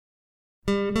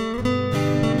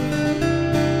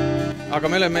Aga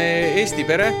me oleme Eesti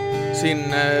pere. Siin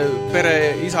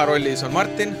pere isa rollis on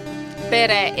Martin.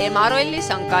 Pere ema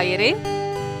rollis on Kairi.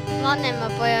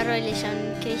 Vanema poja rollis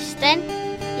on Kristen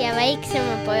ja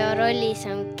väiksema poja rollis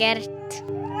on Gert.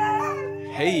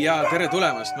 Hei ja tere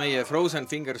tulemast meie Frozen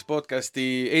Fingers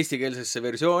podcasti eestikeelsesse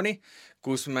versiooni,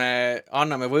 kus me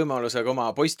anname võimaluse ka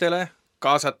oma poistele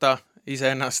kaasata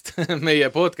iseennast meie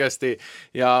podcasti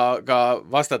ja ka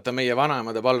vastata meie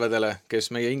vanaemade palvedele, kes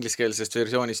meie ingliskeelsest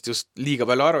versioonist just liiga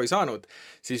palju aru ei saanud,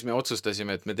 siis me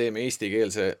otsustasime, et me teeme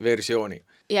eestikeelse versiooni.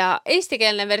 Ja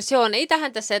eestikeelne versioon ei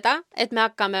tähenda seda, et me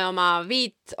hakkame oma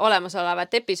 5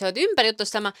 olemasolevat episoodi ümber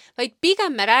jutustama, vaid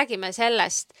pigem me räägime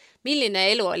sellest,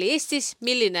 milline elu oli Eestis,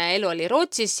 milline elu oli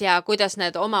Rootsis ja kuidas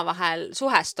need omavahel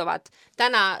suhestuvad.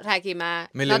 Täna räägime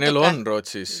milline elu on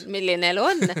Rootsis? Milline elu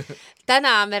on.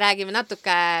 Täna me räägime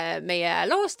natuke meie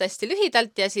loost hästi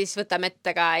lühidalt ja siis võtame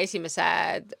ette ka esimese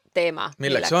teema.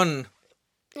 Milleks on?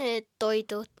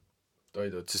 Toidud.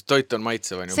 Toidud, sest toit on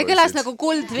maitsev. See kõlas nagu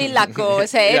Kuldvillaku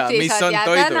see episood ja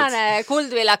tänane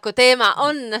Kuldvillaku teema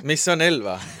on... Mis on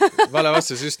Elva? Vale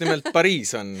vastus, just nimelt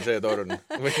Pariis on see torn.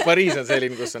 Või Pariis on see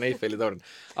linn, kus on Eiffeli torn.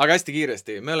 Aga hästi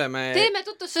kiiresti, me oleme... Teeme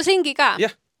tutvustusringi ka.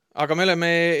 Jah, aga me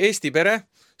oleme Eesti pere.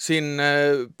 Siin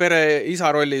pere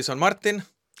isa rollis on Martin.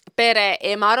 Pere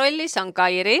ema rollis on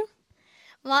Kairi.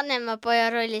 Vanema poja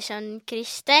rollis on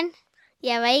Kristen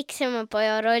ja väiksema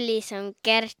poja rollis on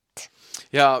Gert.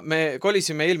 Ja me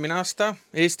kolisime eelmine aasta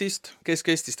Eestist,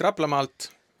 Kesk-Eestist Raplamaalt,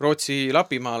 Rootsi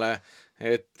Lapimaale,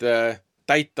 et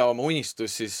täita oma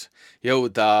unistus siis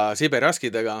jõuda Siberi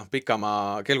askidega,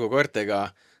 pikamaa kelgukoertega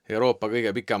Euroopa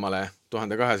kõige pikamale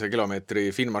 1200 kilomeetri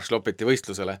Finnmark-Loppeti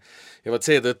võistlusele. Ja võt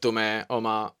seetõttu me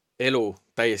oma elu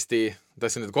täiesti,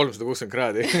 tahtsin nüüd 360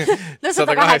 kraadi,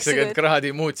 180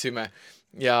 kraadi muutsime.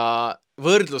 Ja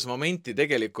võrdlusmomenti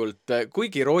tegelikult,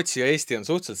 kuigi Rootsi ja Eesti on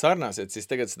suhteliselt sarnased, siis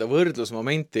tegelikult seda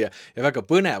võrdlusmomenti ja väga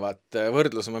põnevat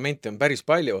võrdlusmomenti on päris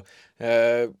palju.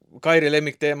 Kairi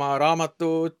lemmikteema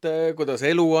raamatud, kuidas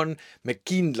elu on. Me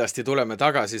kindlasti tuleme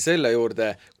tagasi selle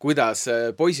juurde, kuidas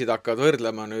poisid hakkavad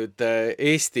võrdlema nüüd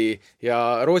Eesti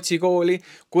ja Rootsi kooli,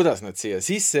 kuidas nad siia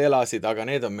sisse elasid, aga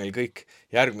need on meil kõik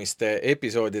järgmiste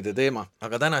episoodide teema.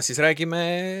 Aga täna siis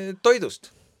räägime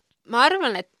toidust. Ma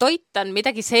arvan, et toit on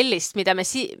midagi sellist,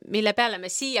 mille peale me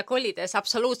siia kolides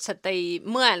absoluutselt ei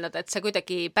mõelnud, et see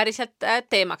kuidagi päriselt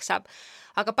teemaks saab.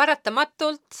 Aga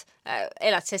paratamatult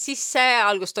elad see sisse,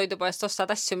 algust toidupoest ostad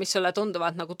asju, mis sulle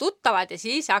tunduvad nagu tuttavad ja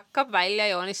siis hakkab välja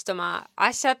joonistuma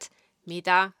asjad,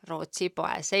 mida Rootsi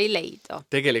poes ei leidu.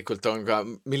 Tegelikult on ka,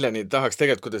 milleni tahaks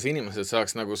tegelikult, kuidas inimesed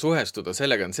saaks nagu suhestuda,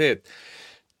 sellega on see,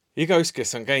 et igaüks,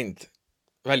 kes on käinud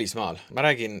välismaal. Ma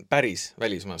räägin päris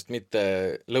välismaast, mitte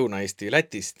Lõuna-Eesti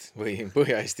Lätist või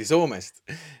Põhja-Eesti Soomest.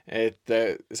 Et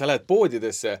sa lähed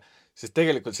poodidesse, sest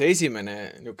tegelikult see esimene,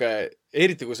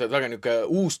 eriti kui sa oled väga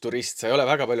uus turist, sa ei ole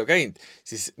väga palju käinud,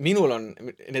 siis minul on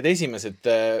need esimesed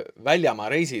väljamaa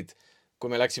reisid,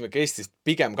 kui me läksime Eestist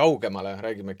pigem kaugemale,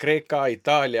 räägime Kreeka,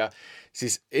 Itaalia,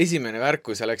 siis esimene värk,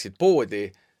 kui sa läksid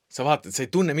poodi, sa vaatad, sa ei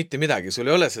tunne mitte midagi, sul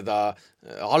ei ole seda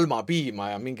almapiima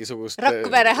ja mingisugust...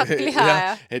 Rakvere hakkliha.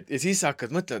 Ja siis sa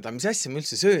hakkad mõtlema, et mis asja ma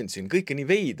üldse söön siin, kõik on nii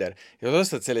veider. Ja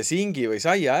ostad selle singi või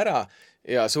saia ära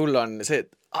ja sul on see,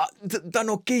 ta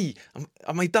on okei,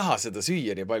 aga ma ei taha seda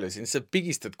süüa nii palju siin. Sa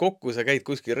pigistad kokku, sa käid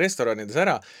kuskil restoranides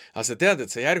ära, aga sa tead,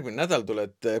 et sa järgmine nädal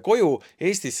tuled koju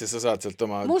Eestisse, sa saad sealt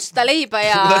oma... Musta leiba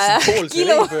ja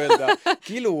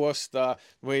kilu osta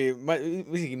või ma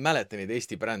isegi mäletan neid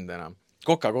Eesti brände enam.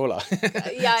 Coca-Cola.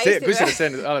 Kusjuures see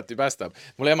alati päästab.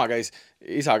 Mul ema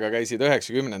isaga käisid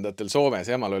 90-ndatel Soomes.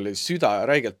 Emal oli süda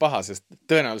räigelt paha, sest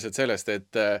tõenäoliselt sellest,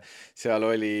 et seal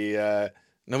oli,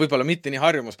 võib-olla mitte nii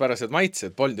harjumuspärased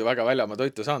maitsed, polnud ju väga väljamaa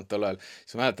toitu saanud tol ajal.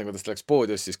 Siis ma mäletan, kuidas läks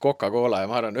poodi just siis Coca-Cola ja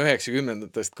ma arvan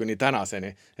 90-ndatest kuni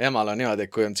tänaseni. Emal on niimoodi,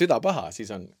 et kui on süda paha,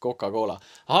 siis on Coca-Cola.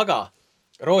 Aga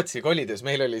Rootsi kolides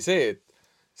meil oli see, et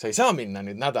sa ei saa minna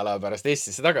nüüd nädala pärast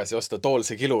Eestisse tagasi osta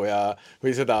toolse kilu ja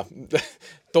või seda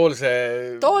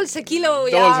toolse kilu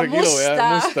ja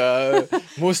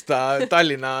musta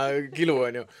Tallinna kilu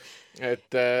on ju.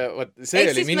 Et see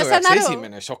oli minu jaoks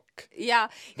esimene šokk. Ma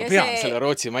pean selle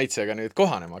Rootsi maitsega nüüd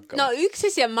kohanema hakkama. No üks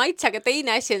asi on maitse, aga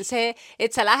teine asi on see,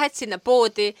 et sa lähed sinna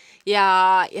poodi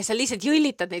ja sa lihtsalt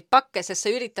jõllitad neid pakke, sest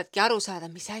sa üritadki aru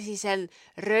saada, mis asi see on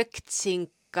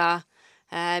röktsinka,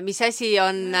 mis asi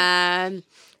on...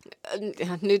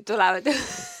 nüüd tulevad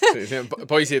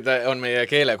poisid on meie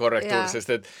keelekorrektuur,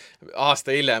 sest et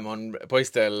aasta hiljem on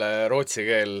poistel rootsi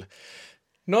keel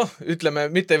Noh, ütleme,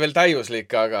 mitte veel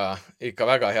täiuslik, aga ikka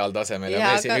väga heal tasemel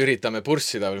ja me siin üritame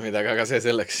purssida või midagi, aga see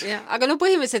selleks. Ja, aga no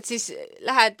põhimõtteliselt siis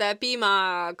lähed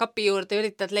piimakapi juurde ja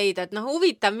üritad leida, et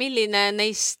huvitav, milline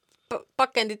neist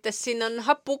pakenditest siin on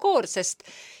hapukoor, sest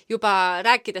juba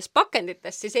rääkides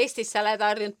pakenditest, siis Eestis sa oled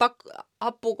harjunud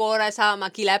hapukoore saama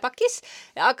kilepakis,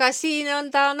 aga siin on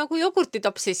ta nagu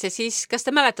jogurtitopsis ja siis, kas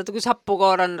te mäletate, kus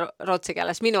hapukoor on rootsi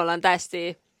keeles? Minul on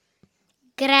täiesti...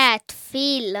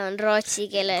 Grätfil on rootsi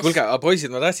keeles. Kuulge,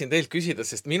 poisid, ma tahtsin teilt küsida,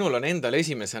 sest minul on endal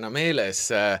esimesena meeles,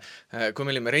 kui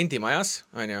me olime rendimajas,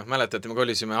 mäletate, me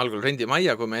kolisime algul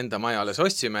rendimajja, kui me enda maja alles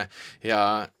ostsime ja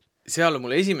seal on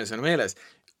mul esimesena meeles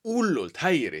hullult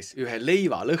häiris ühe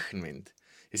leiva lõhn mind.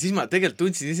 Ja siis ma tegelikult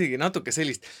tundsin isegi natuke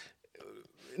sellist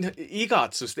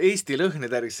igatsust Eesti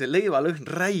lõhnede järgi, see leiva lõhn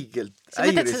räigelt häiris. Sa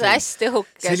mõtled seda hästi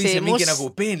õhukesi see oli see mingi nagu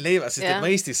peenleiva, sest et ma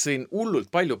Eestis sõin hullult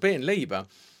palju peenleiba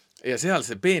ja seal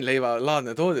see peenleiva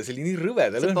laadne toode, see oli nii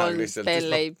rõvede lõhnaga lihtsalt. See polnud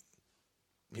peenleib.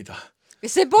 Mida?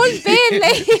 See polnud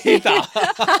peenleib. Mida?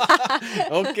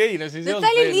 Okei, no siis ei olnud peenleib.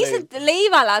 Ta oli lihtsalt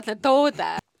leivalaadne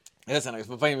toode. Ühesõnaga,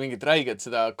 ma panin mingit räiget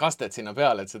seda kastet sinna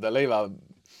peale, et seda leiva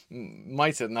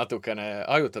maitsed natukene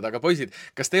ajutada. Aga poisid,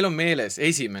 kas teil on meeles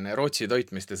esimene Rootsi toit,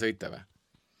 mis te sõite või?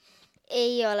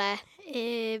 Ei ole.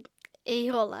 Ei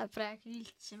ole praegu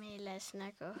üldse meeles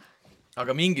nagu.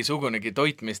 Aga mingisugunegi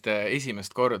toit, mis te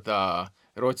esimest korda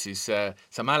Rootsis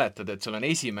sa mäletad, et sul on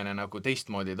esimene nagu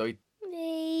teistmoodi toit?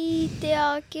 Ei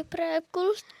teagi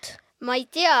praegult. Ma ei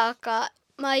tea, aga...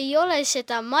 Ma ei ole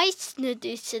seda maitsnud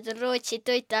seda Rootsi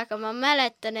toita, aga ma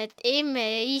mäletan, et emme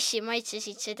ja isi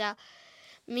maitsesid seda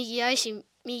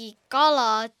mingi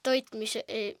kalatoit,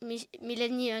 mille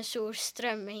nii on suur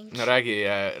strömming. No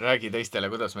räägi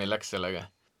teistele, kuidas meil läks sellega?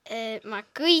 Ma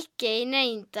kõiki ei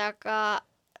näinud, aga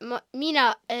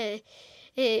mina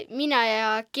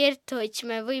ja Gert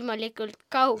hoidsime võimalikult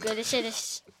kaugele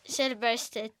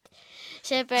sellepärast, et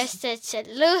see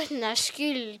lõhnas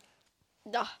küll,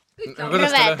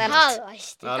 rõvedal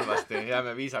halvasti,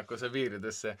 jääme viisakuse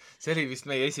piiridesse. See oli vist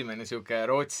meie esimene siuke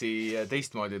Rootsi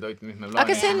teistmoodi toit, mis me plaanisime.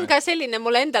 Aga see on ka selline,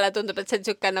 mulle endale tundub, et see on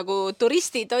siuke nagu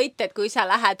turistitoit, et kui sa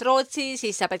lähed Rootsi,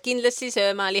 siis sa pead kindlasti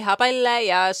sööma lihapalle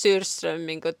ja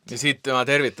süürströmmingut. Ja siit ma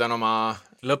tervitan oma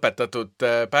lõpetatud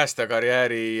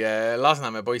päästekarjääri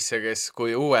Lasnamäe poisse, kes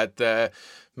kui uued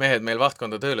mehed meil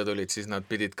vahtkonda tööle tulid, siis nad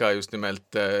pidid ka just nimelt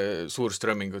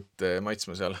suurströmmingut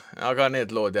maitsma seal. Aga need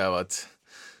lood jäävad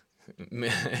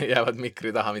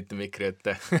mikri taha, mitte mikri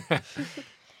ette.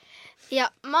 Ja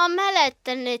ma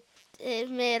mäletan, et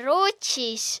me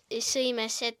Rootsis sõime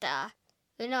seda,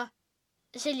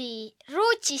 see oli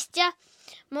Rootsist ja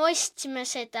me ostsime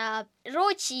seda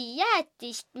Rootsi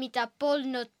jäätist, mida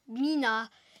polnud mina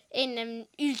ennem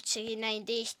üldsegi näinud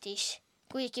Eestis,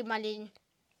 kuigi ma olin,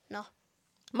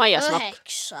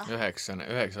 9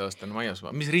 aastane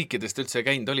maiasmaa. Mis riikidest üldse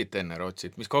käinud olite enne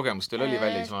Rootsit? Mis kogemus teil oli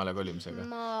välismaale kolimisega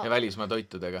ja välismaa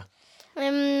toitudega?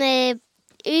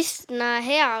 Üsna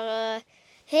hea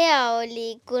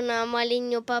oli, kuna ma olin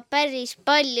juba päris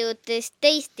paljudes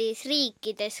teistes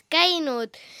riikides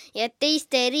käinud ja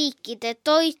teiste riikide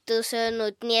toitu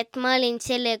söönud, nii et ma olin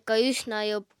sellega üsna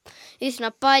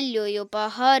palju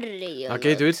juba harjunud. Aga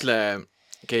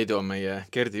Keidu on meie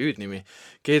Gerdi hüüdnimi.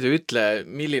 Keidu, ütle,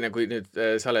 milline, kui nüüd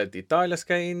sa oled Itaalias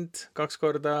käinud 2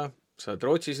 korda, sa oled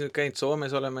Rootsis nüüd käinud,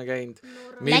 Soomes oleme käinud,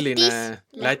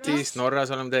 Lätis, Norras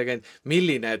oleme teie käinud.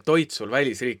 Milline toit sul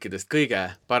välisriikidest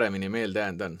kõige paremini meelde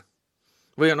jäänud on?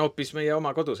 Või on hoopis meie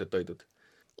oma kodused toidud?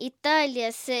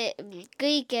 Itaalias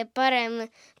kõige parem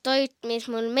toit, mis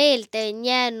mul meelde on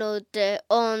jäänud,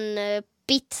 on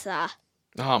pitsa.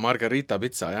 Margarita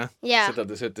pitsa, jah? Ja. Seda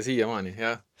te sööte siiamaani,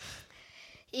 jah?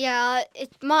 Ja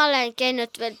et ma olen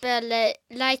käinud veel peale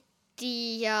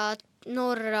Läti ja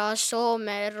Norra,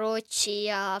 Soome, Rootsi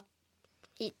ja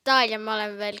Itaalia ma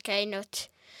olen veel käinud.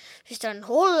 Siis on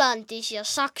Hollandis ja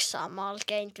Saksamaal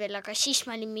käinud veel, aga siis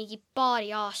ma olin mingi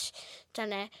paari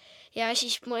aastane. Ja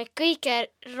siis mulle kõige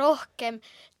rohkem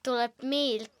tuleb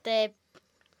meelde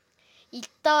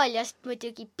Itaaliast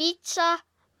muidugi pitsa,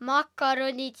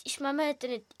 makaronid. Siis ma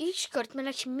mäletan, et ükskord me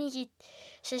läksin mingit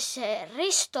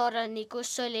restorani,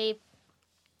 kus oli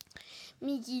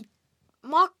mingid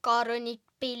makaronid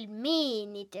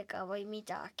pelmeenidega või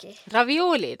midagi.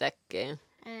 Raviolid äkki?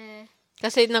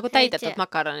 Kas olid nagu täidetud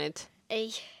makaronid? Ei.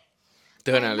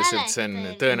 Tõenäoliselt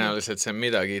see on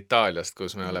midagi Itaaliast,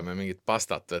 kus me oleme mingit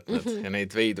pastat võtnud ja neid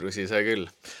veidrusi sai küll.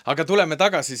 Aga tuleme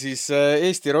tagasi siis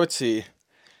Eesti-Rootsi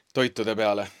toitude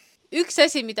peale. Üks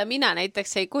asi, mida mina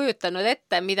näiteks ei kujutanud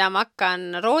ette, mida ma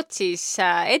hakkan Rootsis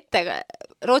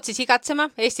igatsema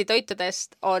Eesti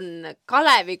toitudest, on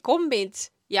kalevikombid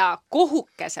ja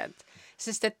kohukesed.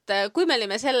 sest et kui me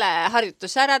olime selle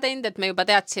harjutuse ära teinud, et me juba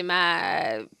teadsime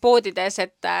poodides,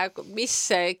 et mis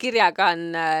kirjaga on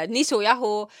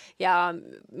nisujahu ja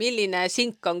milline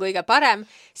sink on kõige parem,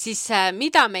 siis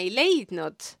mida me ei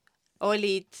leidnud,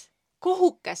 olid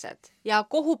kohukesed ja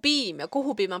kohupiim ja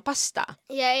kohupiimapasta.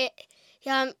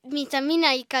 Ja mida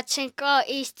mina igatsen ka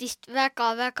Eestist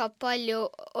väga-väga palju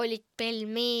olid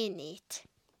pelmeenid.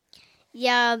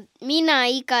 Ja mina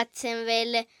igatsen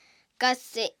veel kas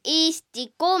Eesti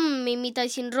kommi, mida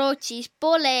siin Rootsis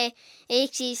pole,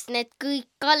 ehk siis need kõik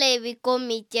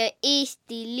Kalevi-kommid ja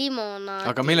Eesti limonaadid.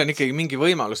 Aga meil on ikkagi mingi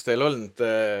võimalus teil olnud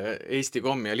Eesti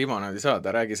kommi ja limonaadi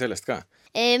saada, räägi sellest ka.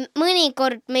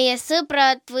 Mõnikord meie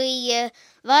sõbrad või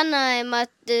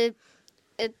vanaemad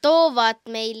toovad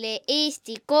meile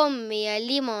Eesti kommi ja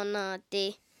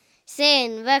limonaadi. See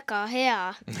on väga hea.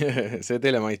 See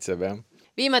teile maitseb, jah?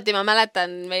 Viimati ma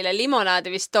mäletan, meile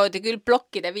limonaadi vist toodi küll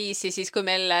plokkide viisi, siis kui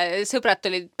meil sõbrad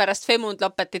tulid pärast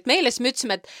Femundlopetit meile, siis me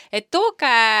ütlesime, et tooge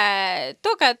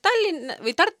Tallinn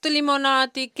või Tartu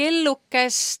limonaadi,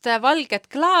 kellukest, valget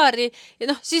klaari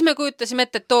ja siis me kujutasime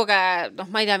ette, et tooge,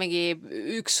 ma ei tea, mingi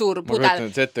üks suur pudel. Ma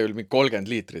kujutan, et ette küll 30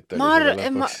 liitrit.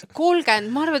 30,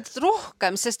 ma arvan, et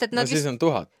rohkem, sest et nad siis on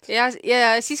 1000. Ja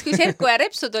siis, kui Serku ja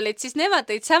Repsu tulid, siis nemad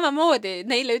tõid samamoodi,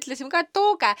 neile ütlesime ka, et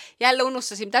tooge, jälle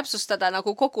unustasime täpsustada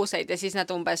nagu koguseid ja siis nad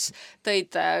umbes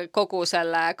tõid kogu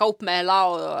selle kaupmehe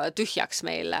lao tühjaks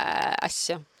meile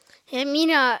asju. Ja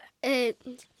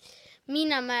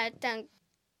mina mäletan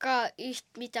ka üht,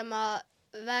 mida ma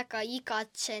väga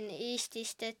igatsen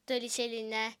Eestist, et oli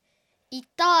selline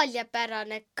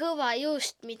itaaliapärane kõva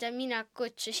juust, mida mina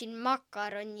kutsusin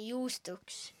makaroni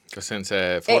juustuks. Kas see on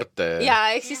see Forte? Ja,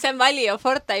 ehk siis see on Valio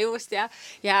Forte juust ja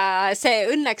see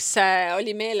õnneks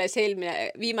oli meeles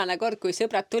viimane kord, kui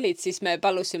sõbrad tulid, siis me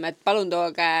palusime, et palun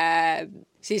tooge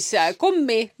siis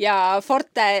kommi ja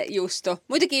Forte juustu.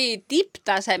 Muidugi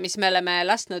tipptase, mis me oleme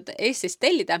lasknud Eestist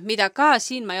tellida, mida ka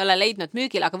siin ma ei ole leidnud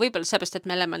müügil, aga võib-olla seepärast, et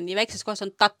me oleme nii väikses kohas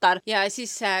on tatar. Ja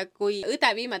siis, kui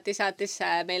õde viimati saatis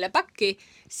meile pakki,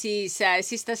 siis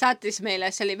ta saatis meile,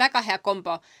 see oli väga hea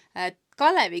kombo,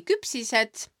 Kalevi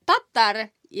küpsised, tatar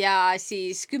ja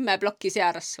siis 10 plokki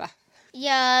searasva.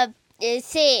 Ja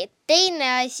see teine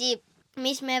asi,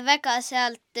 mis me väga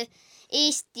sealt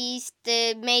Eestist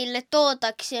meile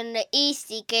toodaks, on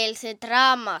eestikeelsed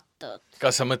raamatud.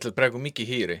 Kas sa mõtled praegu Miki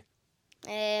Hiiri?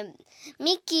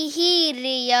 Miki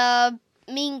Hiiri ja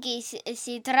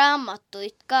mingisiid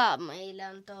raamatuid ka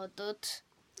meile on toodud.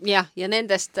 Ja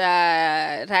nendest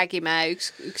räägime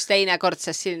üks teine kord,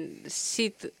 sest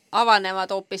siit avanevad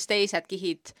hoopis teised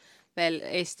kihid veel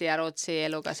Eesti ja Rootsi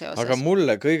eluga seoses. Aga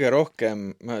mulle kõige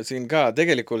rohkem, siin ka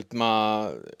tegelikult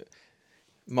ma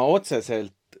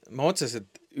otseselt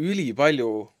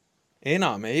ülipalju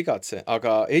enam ei igatse,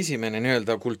 aga esimene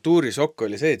nii-öelda kultuurisokk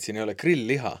oli see, et siin ei ole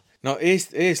grillliha. No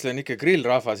eestlane on ikka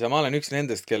grillrahvas ja ma olen üks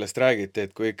nendest, kellest räägiti,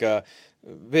 et kui ikka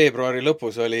veebruari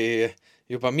lõpus oli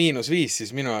juba -5,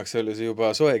 siis minu jaoks oli see juba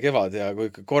soe kevad ja kui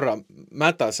korra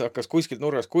mätas hakkas kuskilt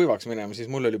nurgas kuivaks minema, siis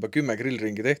mul oli juba 10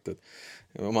 grillringi tehtud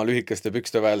oma lühikeste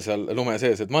pükste väel seal lume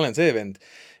sees, et ma olen see vend.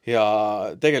 Ja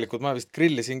tegelikult ma vist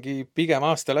grillisingi pigem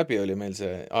aasta läbi oli meil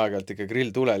see aeg-ajalt ikka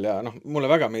grill tulel ja mulle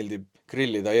väga meeldib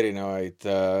grillida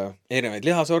erinevaid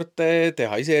lihasorte,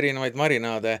 teha ise erinevaid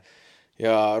marinaade.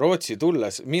 Ja Rootsi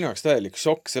tulles minu jaoks täielik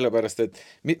šokk, sellepärast, et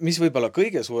mis võib-olla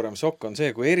kõige suurem šokk on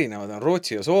see, kui erinevad on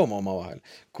Rootsi ja Soome omavahel.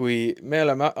 Kui me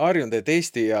oleme harjunud, et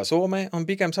Eesti ja Soome on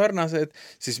pigem sarnased,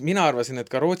 siis mina arvasin, et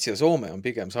ka Rootsi ja Soome on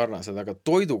pigem sarnased, aga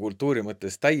toidukultuuri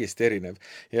mõttes täiesti erinev.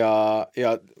 Ja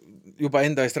juba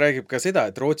enda eest räägib ka seda,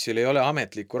 et Rootsil ei ole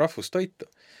ametlikku rahvustoitu.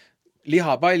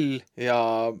 Lihapall ja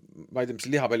ma ei tea, mis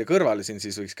lihapalli kõrvale siin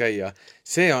siis võiks käia,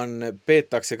 see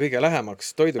peetakse kõige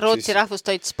lähemaks toiduks. Rootsi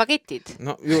rahvustoit spagetid.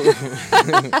 No,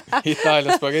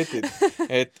 Itaalia spagetid.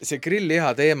 Et see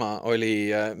grillliha teema oli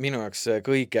minu jaoks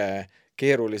kõige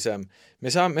keerulisem.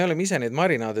 Me oleme ise neid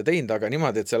marinaade teinud, aga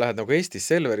niimoodi, et sa lähed nagu Eestis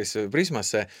Selverisse või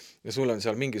Prismasse ja sul on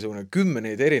seal mingisugune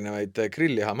 10 erinevaid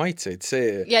grillliha maitseid.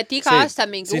 Ja et iga aasta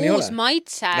on mingi uus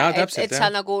maitse, et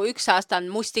sa nagu üks aasta on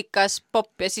mustikas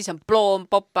popp ja siis on ploom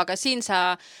popp, aga siin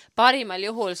sa parimal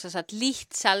juhul sa saad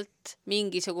lihtsalt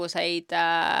mingisuguseid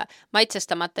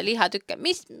maitsestamata lihatükke.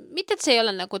 Mitte, et see ei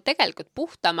ole nagu tegelikult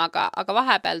puhtam, aga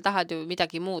vahepeal tahad ju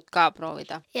midagi muud ka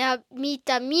proovida. Ja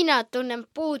mida mina tunnen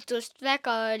puudust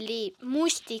väga oli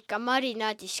mustika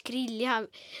marinaadis grillliha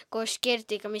koos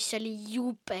Gerdiga, mis oli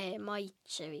jube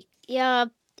maitsevik. Ja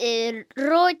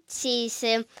Rootsis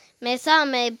me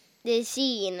saame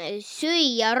siin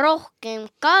süüa rohkem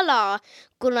kala,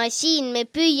 kuna siin me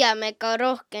püüame ka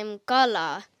rohkem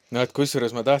kala. No, et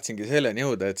kusjuures ma tahtsingi selleni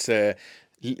jõuda, et see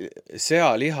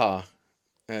sealiha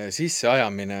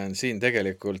sisseajamine on siin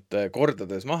tegelikult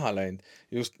kordades maha läinud.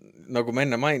 Just nagu ma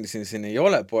enne mainisin, siin ei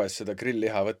ole poes seda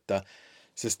grillliha võtta,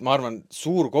 sest ma arvan,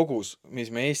 suur kogus, mis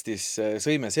me Eestis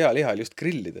sõime sealiha, oli just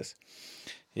grillides.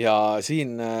 Ja siin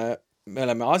me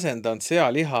oleme asendanud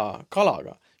sealiha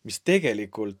kalaga, mis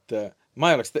tegelikult, ma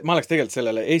oleks tegelikult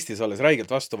sellele Eestis olles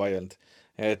räigelt vastu vaielnud,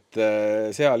 et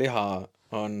sealiha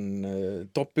on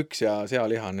top 1 ja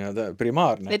sealiha on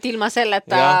primaarne. Et ilma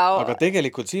selleta... Ja, aga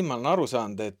tegelikult siin ma olen aru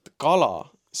saanud, et kala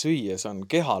süües on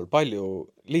kehal palju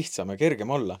lihtsam ja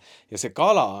kergem olla. Ja see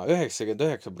kala,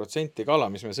 99% kala,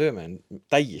 mis me sööme, on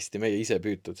täiesti meie ise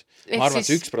püütud. Ma arvan,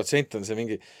 et 1% on see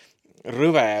mingi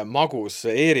rõve magus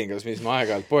eeringas, mis me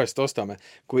aeg-ajalt poest ostame.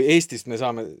 Kui Eestist me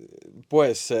saame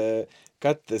poes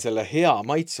kätte selle hea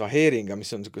maitsva heeringa, mis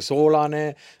on selline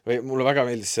soolane, või mulle väga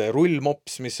meeldis see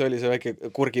rullmops, mis oli see väike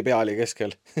kurgipeali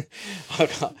keskel.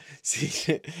 Aga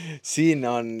siin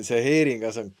on see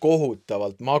heeringas on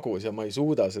kohutavalt magus ja ma ei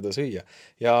suuda seda süüa.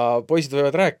 Ja poisid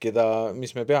võivad rääkida,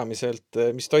 mis me peamiselt,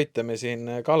 mis toite me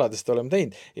siin kaladest oleme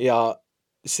teinud. Ja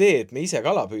see, et me ise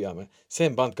kala püüame, see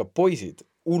on pannud ka poisid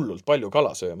hullult palju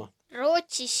kala sööma.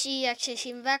 Rootsis süüakse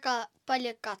siin väga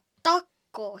palju ka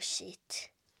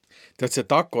takosid. Tead, see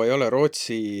tako ei ole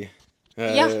Rootsiga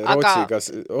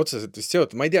otseselt vist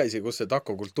seotud. Ma ei tea isegi, kus see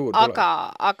tako kultuur tuleb.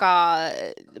 Aga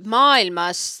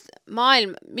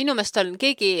minu meelest on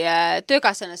keegi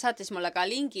töökaaslane saatis mulle ka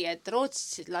lingi, et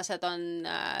rootsilased on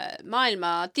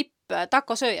maailma tipp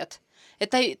takosööjad. Et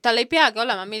tal ei peagi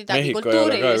olema midagi Mehhiko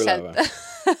kultuuriliselt.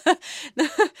 No,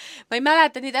 ma ei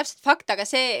mäleta nii täpselt fakta, aga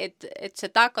see, et see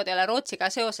takod ei ole Rootsiga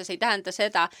seoses, ei tähenda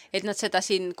seda, et nad seda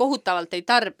siin kohutavalt ei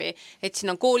tarbi. Et siin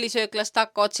on koolisööklas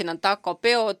takod, siin on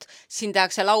takopeod, siin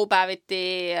tehakse laupäeviti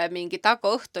mingi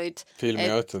takoõhtuid.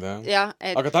 Filmiõhtud, jah.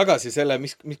 Aga tagasi selle,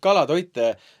 mis kalatoite,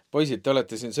 poisid, te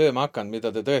olete siin sööma hakanud, mida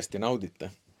te tõesti naudite?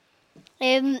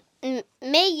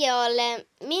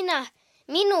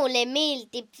 Minule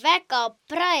meeldib väga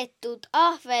praetud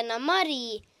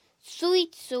ahvenamari,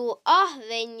 suitsu,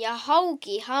 ahven ja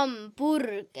haugi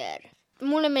hamburger.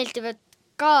 Mulle meeldivad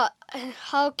ka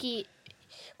haugi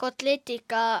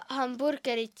kotletiga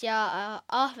hamburgerit ja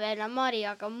ahvenamari,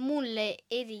 aga mulle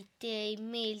eriti ei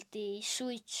meeldi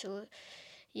suitsu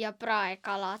ja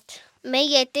praekalad.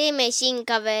 Meie teeme siin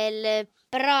ka veel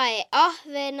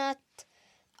praeahvenat,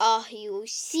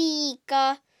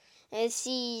 ahjusiiga,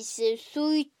 siis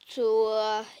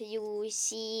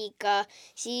suitsuahjusiiga,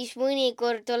 siis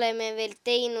mõnikord oleme veel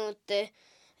teinud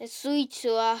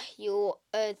suitsuahju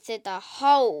seda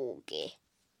haugi.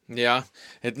 Jah,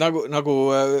 et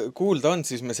nagu kuulda on,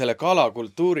 siis me selle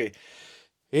kalakultuuri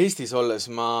Eestis olles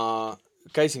ma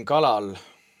käisin kalal,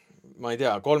 ma ei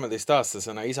tea,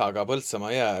 13-aastasena isaga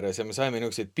Põltsamaa jää ääres ja me saime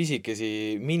niisuguseid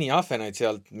pisikesi mini-ahvenaid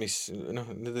sealt, mis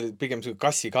need pigem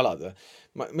kassikalad.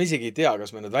 Ma isegi ei tea, kas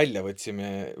me nad välja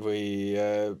võtsime või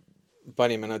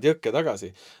panime nad jõkke tagasi,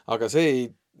 aga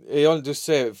see ei olnud just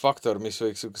see faktor, mis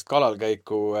võiks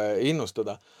kalalkäiku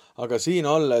innustada. Aga siin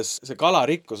olles see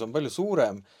kalarikkus on palju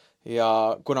suurem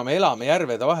ja kuna me elame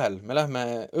järvede vahel, me lähme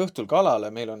õhtul kalale,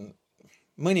 meil on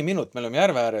mõni minut, me oleme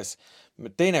järve ääres,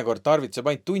 teinekord tarvitseb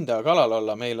ainult tund aega kalal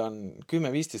olla, meil on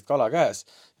 10-15 kala käes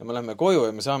ja me lähme koju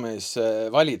ja me saame siis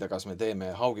valida, kas me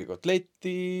teeme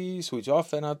haugikotleti,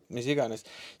 suitsuahvenat, mis iganes.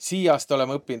 Siiast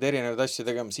oleme õppinud erinevaid asju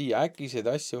tegema, siia äkiseid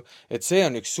asju, et see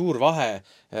on üks suur vahe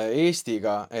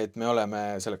Eestiga, et me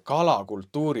oleme selle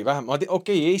kalakultuuri vähem,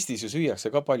 Eestis ju süüakse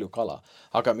ka palju kala,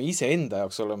 aga me ise enda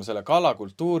jaoks oleme selle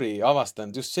kalakultuuri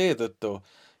avastanud just seetõttu,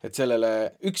 et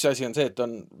sellele üks asi on see, et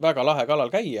on väga lahe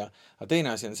kalal käia, aga teine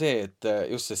asi on see, et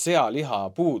just see sealiha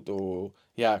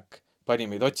puudujääk pani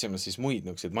meid otsima siis muid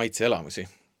nõukseid maitseelamusi.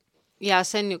 Ja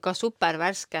see on ju ka super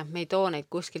värske, me ei too neid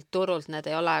kuskilt turult, need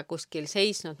ei ole kuskil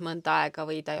seisnud mõnda aega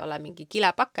või ta ei ole mingi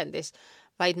kilepakendis,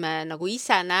 vaid me nagu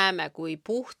ise näeme, kui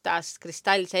puhtast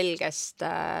kristallselgest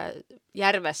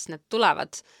järvest need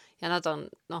tulevad ja nad on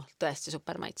tõesti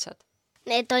super maitsed.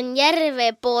 Need on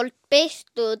järve poolt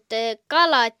pestud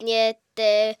kalad, nii et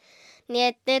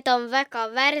need on väga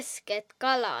värsked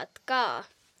kalad ka.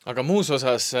 Aga muus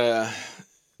osas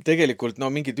tegelikult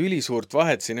mingit ülisuurt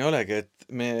vahet siin ei olegi, et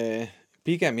me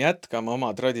pigem jätkame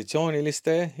oma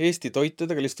traditsiooniliste Eesti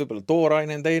toitudega, lihtsalt võib-olla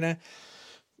tooraine on teine,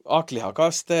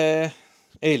 haklihakaste,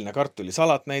 eilne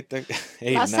kartulisalat näiteks,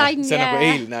 see on nagu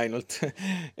eilne ainult,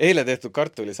 eile tehtud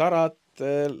kartulisalat,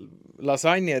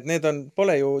 lasanni, et need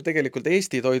pole ju tegelikult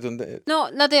Eesti toidud. No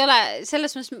nad ei ole,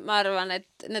 selles mõttes ma arvan,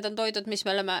 et need on toidud, mis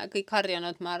me oleme kõik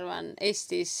harjunud, ma arvan,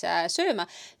 Eestis sööma.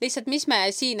 Lihtsalt, mis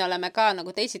me siin oleme ka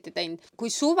nagu teisiti teinud. Kui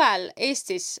suvel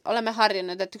Eestis oleme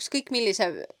harjunud, et ükskõik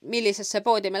millisesse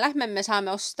poodi me lähme, me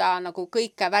saame osta nagu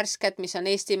kõike värsket, mis on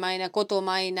eestimaine,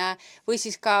 kodumaine või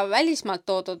siis ka välismaalt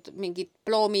toodud mingid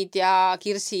ploomid ja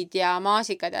kirsid ja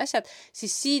maasikad ja asjad,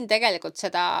 siis siin tegelikult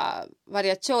seda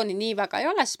variatsiooni nii väga ei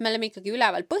ole, sest me oleme ikkagi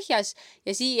üleval põhjas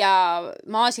ja siia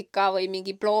maasika või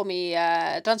mingi ploomi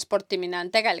transportimine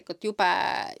on tegelikult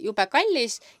jube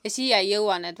kallis ja siia ei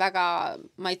jõua need väga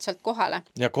maitsvalt kohale.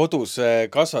 Ja kodus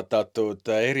kasvatatud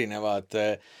erinevad,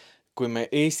 kui me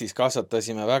Eestis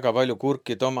kasvatasime väga palju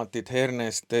kurki, tomatit,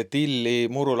 hernest, tilli,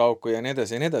 murulauku ja nii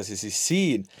edasi, siis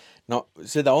siin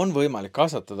seda on võimalik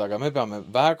kasvatada, aga me peame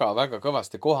väga-väga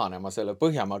kõvasti kohanema selle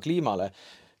Põhjamaa kliimale.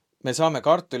 Me saame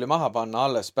kartuli maha panna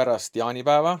alles pärast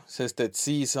jaanipäeva, sest et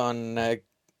siis on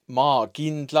maa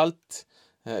kindlalt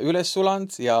üles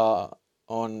sulanud ja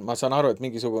ma saan aru, et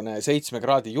mingisugune 7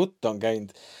 kraadi jutt on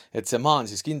käinud, et see maa on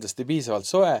siis kindlasti piisavalt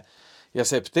soe ja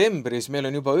septembris meil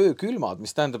on juba öökülmad,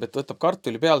 mis tähendab, et võtab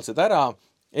kartuli pealsed ära.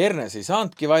 Ernes ei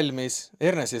saanudki valmis,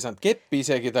 Ernes ei saanud keppi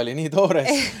isegi, ta oli nii toores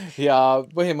ja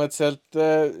põhimõtteliselt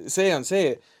see on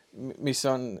see, mis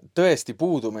on tõesti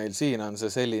puudu meil siin, on see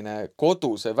selline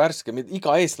koduse värske,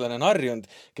 iga eestlane on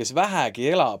harjunud, kes vähegi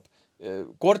elab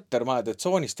kortermajade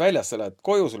tsoonist väljas, sa lähed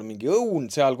koju, sul on mingi õun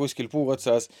seal kuskil puu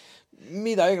otsas,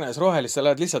 mida iganes rohelist, sa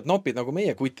lähed lihtsalt nopid, nagu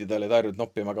meie kutid olid harjunud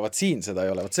noppima, aga siin seda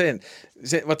ei ole.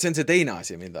 See on see teine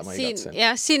asi, mida ma igatsen.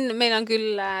 Ja siin meil on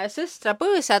küll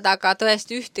sõstrapõõsad, aga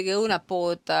tõesti ühtegi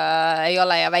õunapuud ei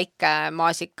ole ja väike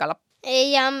maasikalapp.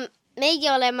 Ja meie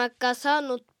oleme ka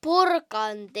saanud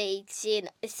porgandeid siin.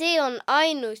 See on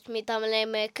ainus, mida me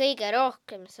oleme kõige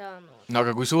rohkem saanud. No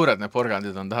aga kui suured need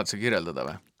porgandid on, tahad sa kirjeldada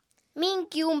või?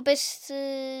 Mingi umbes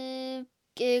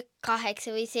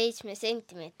 8 või 7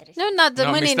 sentimeetris. No nad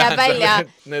mõni näeb välja.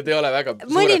 Need ei ole väga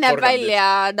suured mõni näeb porgandid.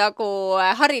 välja nagu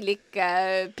harilik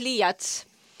pliiats.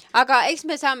 Aga eks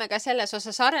me saame ka selles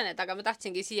osas areneda, aga ma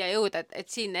tahtsingi siia jõuda, et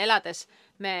siin elades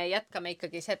me jätkame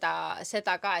ikkagi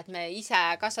seda ka, et me ise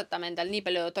kasvatame endal nii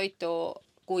palju toitu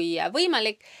kui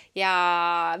võimalik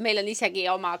ja meil on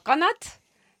isegi oma kanad,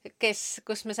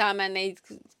 kus me saame neid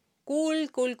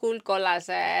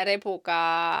kollase rebuga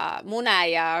mune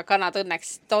ja kanad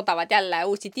õnneks toodavad jälle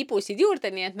uusi tibusid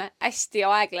juurde, nii et me hästi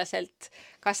aeglaselt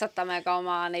kasvatame ka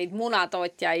oma neid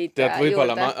munatootjaid juurde.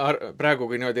 Võib-olla praegu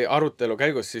kui niimoodi arutelu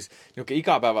käigus, siis niisugune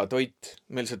igapäevatoit,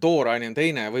 meil see tooraine on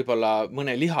teine ja võib-olla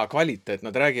mõne liha kvaliteet,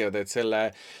 nad räägivad, et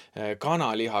selle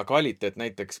kanaliha kvaliteet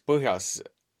näiteks põhjas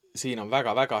siin on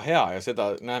väga-väga hea ja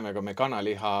seda näeme ka me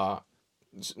kanaliha,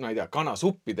 no ei tea,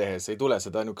 kanasuppi tehes ei tule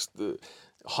seda niisugust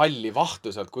halli vahtu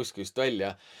sealt kuskist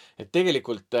välja. Et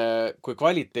tegelikult, kui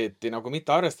kvaliteeti nagu mitte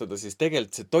arvestada, siis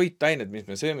tegelikult see toitained, mis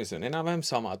me sööme, on enam-vähem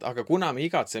samad, aga kuna me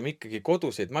igatseme ikkagi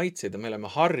koduseid maitseid ja me oleme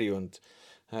harjunud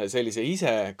sellise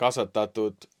ise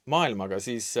kasvatatud maailmaga,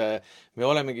 siis me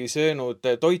olemegi söönud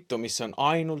toitu, mis on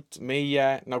ainult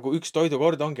meie, nagu üks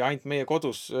toidukord ongi ainult meie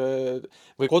kodus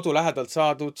või kodu lähedalt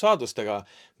saadud saadustega.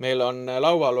 Meil on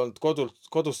laual olnud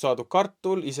kodust saadud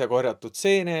kartul, ise korjatud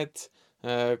seened,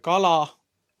 kala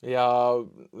ja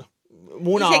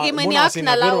muna. Isegi mõni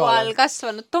aknalaual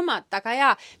kasvanud tomat, aga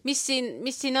jaa, mis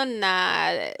siin on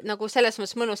nagu selles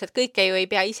mõttes mõnus, et kõike ju ei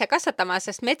pea ise kasvatama,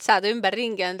 sest metsad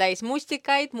ümberringi on täis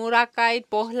mustikaid, murakaid,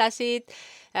 pohlasid,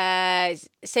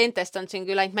 seentest on siin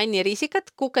küll ainult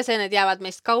männiriisikat, kukeseened jäävad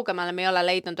meist kaugemale, me ei ole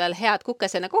leidnud veel head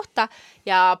kukeseene kohta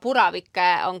ja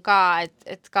puravikke on ka,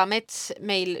 et ka mets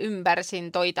meil ümber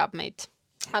siin toidab meid.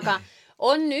 Aga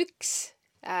on üks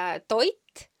toit,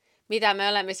 mida me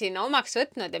oleme siin omaks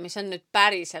võtnud ja mis on nüüd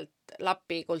päriselt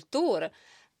Lapi kultuur,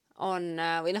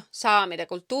 või saamide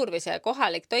kultuur või see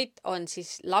kohalik toit on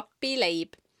siis Lapi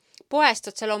leib.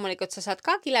 Poest otse loomulikult sa saad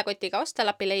ka kilekotiga osta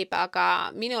Lapi leiba,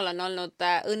 aga minul on olnud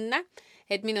õnne,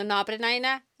 et minu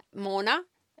naabrinaine Moona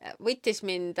võttis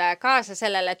mind kaasa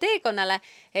sellele teekonnale,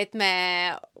 et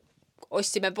me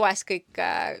ostsime poest kõik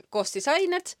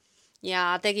koostisained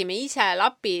ja tegime ise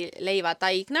Lapi leiva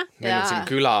taigna. Meil on siin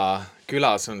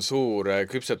külas on suur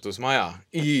küpsetusmaja,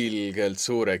 ilgelt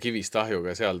suure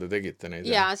kivistahjuga, seal te tegite neid.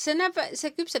 Ja see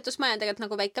küpsetusmaja on tegelikult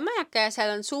nagu väike majake ja seal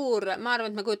on suur, ma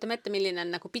arvan, et me kujutame ette, milline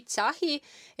on nagu pitsaahi,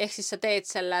 ehk siis sa teed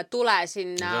selle tule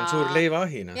sinna. See on suur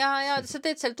leivaahina. Ja sa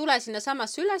teed selle tule sinna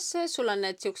samasse ülesse, sul on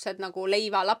need siuksed nagu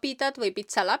leivalapidad või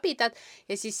pitsalapidad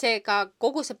ja siis see ka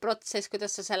kogu see protsess,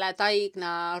 kuidas sa selle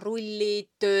taigna rullid,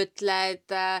 töötled,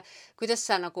 kuidas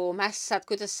sa nagu mässad,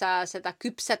 kuidas sa seda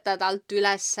küpsetad alt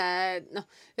üles,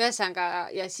 ühesõnaga,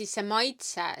 ja siis see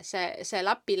maitse, see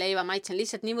lapileiva maitse on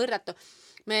lihtsalt nii võrratu.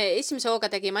 Me esimese hooga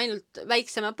tegime ainult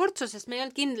väiksema portsu, sest me ei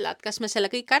olnud kindlad, kas me selle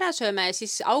kõik ära sööme ja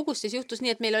siis augustis juhtus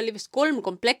nii, et meil oli vist 3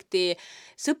 komplekti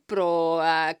sõpru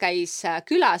käis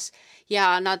külas ja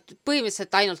nad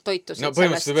põhimõtteliselt ainult toitusid no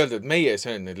põhimõtteliselt võib öelda, et meie ei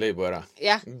söönud neid leibu ära.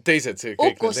 Jah. Teised sõid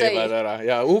kõik need leibad ära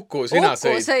ja sina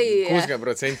sõid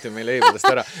 60% meil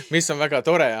leibadest ära, mis on väga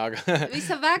tore, aga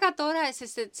mis on väga tore,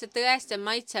 sest et see tõesti on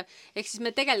maitsev. Ehk siis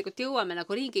me tegelikult jõuame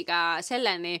nagu riigiga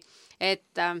selleni,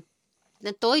 et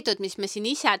need toidud, mis me siin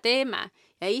ise teeme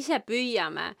ja ise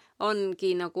püüame,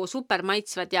 ongi nagu super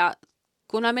maitsvad ja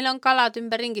kuna meil on kalad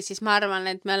ümberringi, siis ma arvan,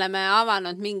 et me oleme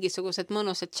avanud mingisugused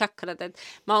mõnusad tšakrad, et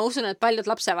ma usun, et paljud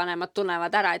lapsevanemad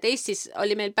tunnevad ära, et Eestis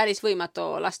oli meil päris võimatu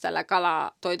lastele kala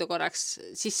toidu korraks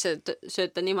sisse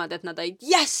sööta niimoodi, et nad olid,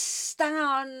 jess, täna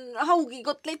on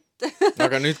haugikotlett.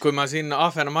 Aga nüüd, kui ma siin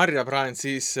ahvenamarja praen,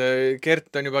 siis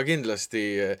Gert on juba kindlasti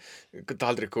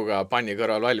taldrikuga panni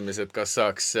kõrval valmis, et kas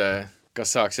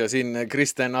saaks ja siin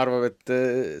Kristen arvab,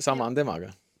 et sama on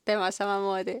temaga. Tema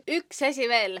samamoodi. Üks asi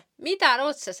veel, mida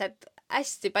rootslased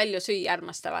hästi palju süüa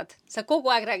armastavad? Sa kogu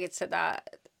aeg räägid seda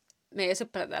meie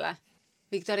sõpradele.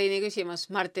 Viktoriini küsimus,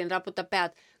 Martin raputab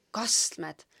pead.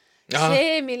 Kastmed.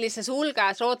 See, millises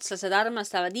hulgas rootslased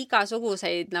armastavad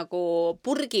igasuguseid nagu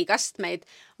purgikastmeid,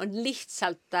 on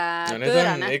lihtsalt pöörane.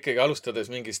 Need on ikkagi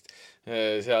alustades mingist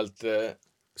sealt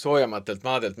soojamatelt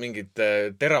maadelt mingid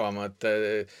teravamad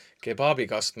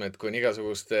kebaabikastmed, kui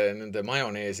igasuguste nende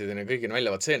majoneesidena kõigin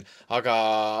väljavad seen. Aga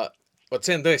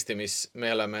see on tõesti, mis me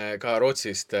oleme ka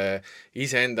Rootsist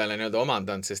iseendale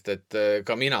omandanud, sest et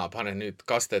ka mina panen nüüd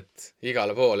kastet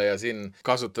igale poole ja siin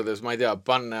kasutades, ma ei tea,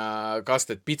 panna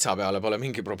kastet pitsa peale pole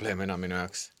mingi probleem enam minu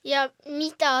jaoks. Ja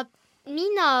mida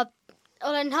mina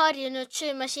olen harjunud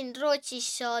sööma siin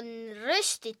Rootsis on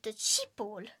röstitud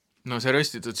sibul. No see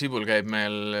röstitud sibul käib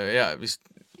meil vist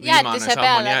viimane samm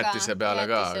on jäätise peale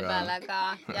ka.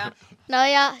 Ja. No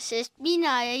ja, sest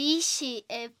mina ja isi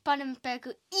paneme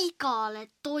peaaegu igale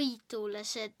toidule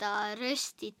seda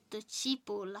röstitud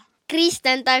sibula.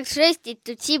 Kristen tahaks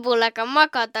röstitud sibulaga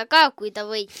magada ka, kui ta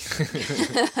võiks.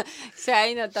 See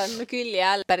ainult on külje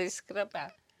all päris krõbe.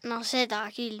 No seda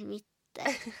küll mitte.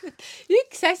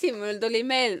 Üks asi mul tuli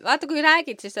meelde, vaata kui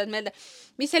räägid, siis saad meelde,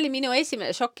 mis oli minu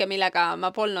esimene šokk ja millega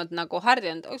ma polnud nagu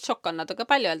harjunud, šokk on natuke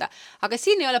palju öelda, aga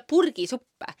siin ei ole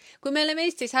purgisuppe. Kui me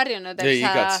oleme Eestis harjunud, ei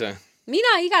igatse.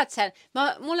 Mina igatsen,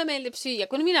 mulle meeldib süüa,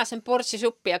 kui mina söön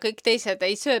borsisuppi ja kõik teised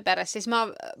ei söö pärast, siis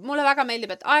mulle väga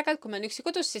meeldib, et aeg-ajalt, kui ma olen üksi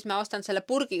kodus, siis ma ostan selle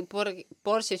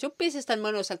borsisuppi, sest ta on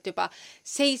mõnusalt juba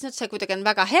seisnud, see kuidagi on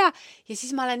väga hea ja siis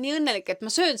ma olen nii õnnelik, et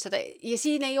ma söön seda ja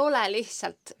siin ei ole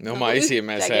lihtsalt oma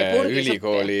esimese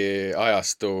ülikooli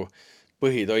ajastu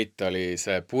põhitoit oli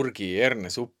see purgi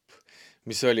hernesupp,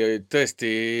 mis oli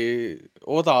tõesti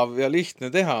odav ja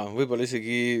lihtne teha, võib-olla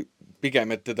isegi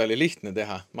pigem, et teda oli lihtne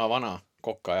teha. Ma vana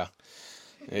kokkaja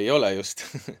ei ole just.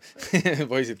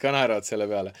 Poisid ka naeravad selle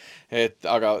peale.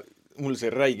 Aga mul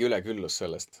see räigi üleküllus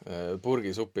sellest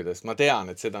purgisuppidest. Ma tean,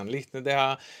 et seda on lihtne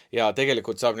teha ja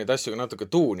tegelikult saab neid asju natuke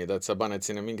tuunida, et sa paned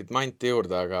sinna mingit manti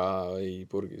juurde, aga ei,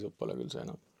 purgisupp pole küll see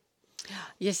enam.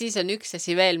 Ja siis on üks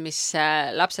asi veel, mis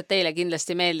lapsed teile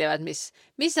kindlasti meeldivad,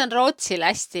 mis on Rootsile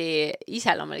hästi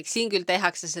iseloomulik. Siin küll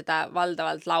tehakse seda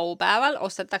valdavalt laupäeval,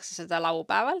 ostetakse seda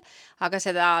laupäeval, aga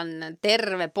seda on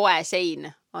terve poesein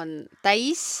on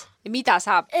täis. Ja mida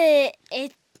saab?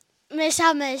 Et me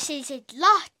saame selliseid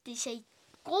lahtiseid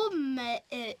komme,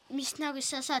 mis nagu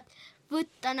sa saad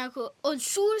võtta nagu on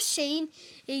suur sein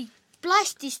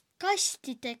plastist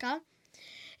kastidega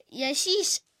ja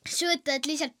siis võtad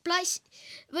lihtsalt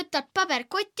võtad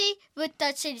paberkoti,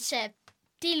 võtad sellise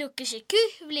tillukese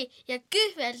kühvli ja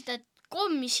kühveldad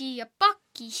kommi siia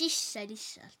pakki sisse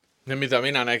lihtsalt. Ja mida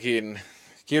mina nägin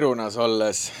Kirunas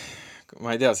olles,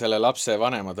 ma ei tea, selle lapse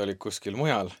vanemad olid kuskil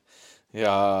mujal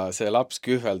ja see laps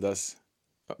kühveldas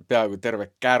peaaegu terve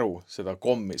käru seda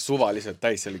kommi suvaliselt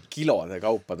täis, see oli kilode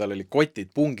kaupa, tal oli kotid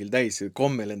pungil täis,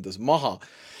 kommi lendas maha.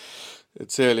 Et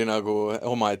see oli nagu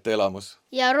omaette elamus.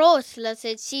 Ja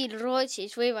rootslased siin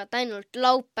Rootsis võivad ainult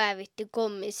laupäeviti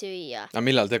kommi süüa. Aga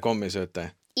millal te kommi sööte?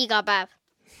 Iga päev.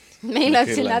 Meil on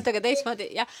siin natuke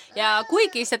teistmoodi ja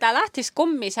kuigi seda lahtist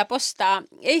kommi saab osta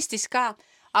Eestis ka,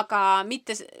 aga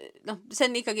mitte, see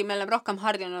on ikkagi, me oleme rohkem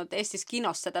harjunud Eestis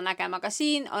kinos seda nägema, aga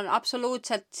siin on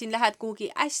absoluutselt, siin lähed kuhugi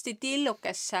hästi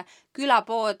tillukesse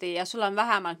külapoodi ja sul on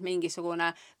vähemalt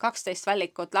mingisugune 12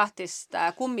 valikut lahtist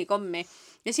kummikommi.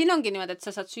 Ja siin ongi niimoodi, et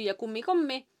sa saad süüa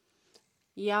kummikommi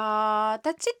ja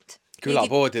that's it.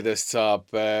 külapoodidest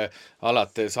saab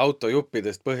alates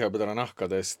autojuppidest,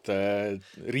 põhjapõdranahkadest,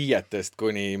 riietest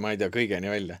kuni, ma ei tea,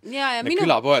 kõigeni välja. Need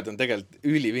külapoed on tegelikult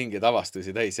ülipingeid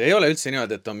avastusi täis. Ei ole üldse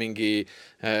niimoodi, et on mingi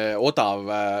odav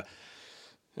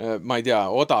ma ei tea,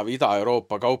 odav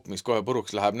Ida-Euroopa kaup, mis kohe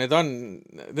puruks läheb. Need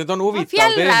on huvitav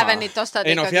Fjällrävenit ostad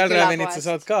ikkagi Fjällrävenit külapoest. sa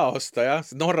saad ka osta,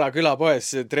 jah. Norra külapoes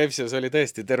Trevsios oli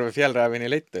tõesti terve Fjällräveni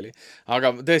lett oli.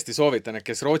 Aga tõesti soovitan, et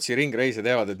kes Rootsi ringreise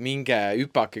teevad, et minge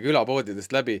hüpake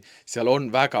külapoodidest läbi. Seal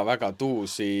on väga-väga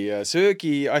tuusi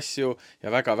söögiasju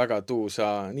ja väga-väga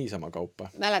tuusa niisama kaupa.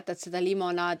 Mäletad seda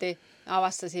limonaadi?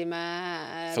 Avastasime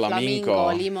flamingo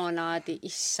limonaadi.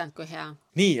 Issand, kui hea.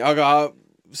 Nii, aga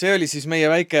see oli siis meie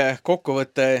väike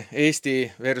kokkuvõte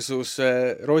Eesti versus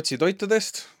Rootsi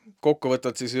toitudest.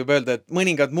 Kokkuvõtvalt siis võib öelda, et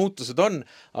mõningad muutused on,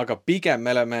 aga pigem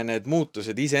me oleme need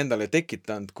muutused ise endale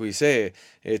tekitanud kui see,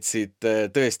 et siit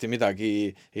tõesti midagi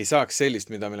ei saaks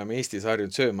sellist, mida me oleme Eestis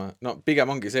harjunud sööma. No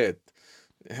pigem ongi see,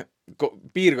 et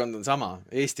piirkond on sama.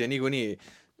 Eesti on niikuinii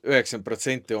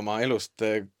 90% oma elust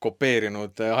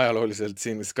kopeerinud ajalooliselt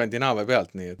siin Skandinaavia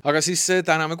pealt. Nii. Aga siis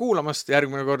täname kuulamast.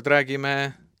 Järgmine kord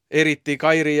räägime eriti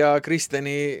Kairi ja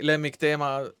Kristeni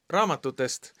lemmikteema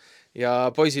raamatutest.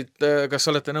 Ja poisid, kas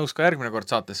olete nõus ka järgmine kord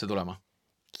saatesse tulema?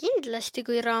 Kindlasti,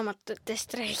 kui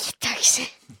raamatutest räägitakse.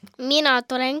 Mina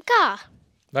tulen ka.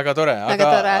 Väga tore,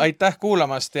 aga aitäh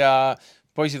kuulamast ja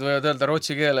poisid võivad öelda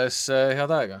rootsi keeles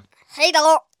head aega.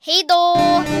 Heido! Heido!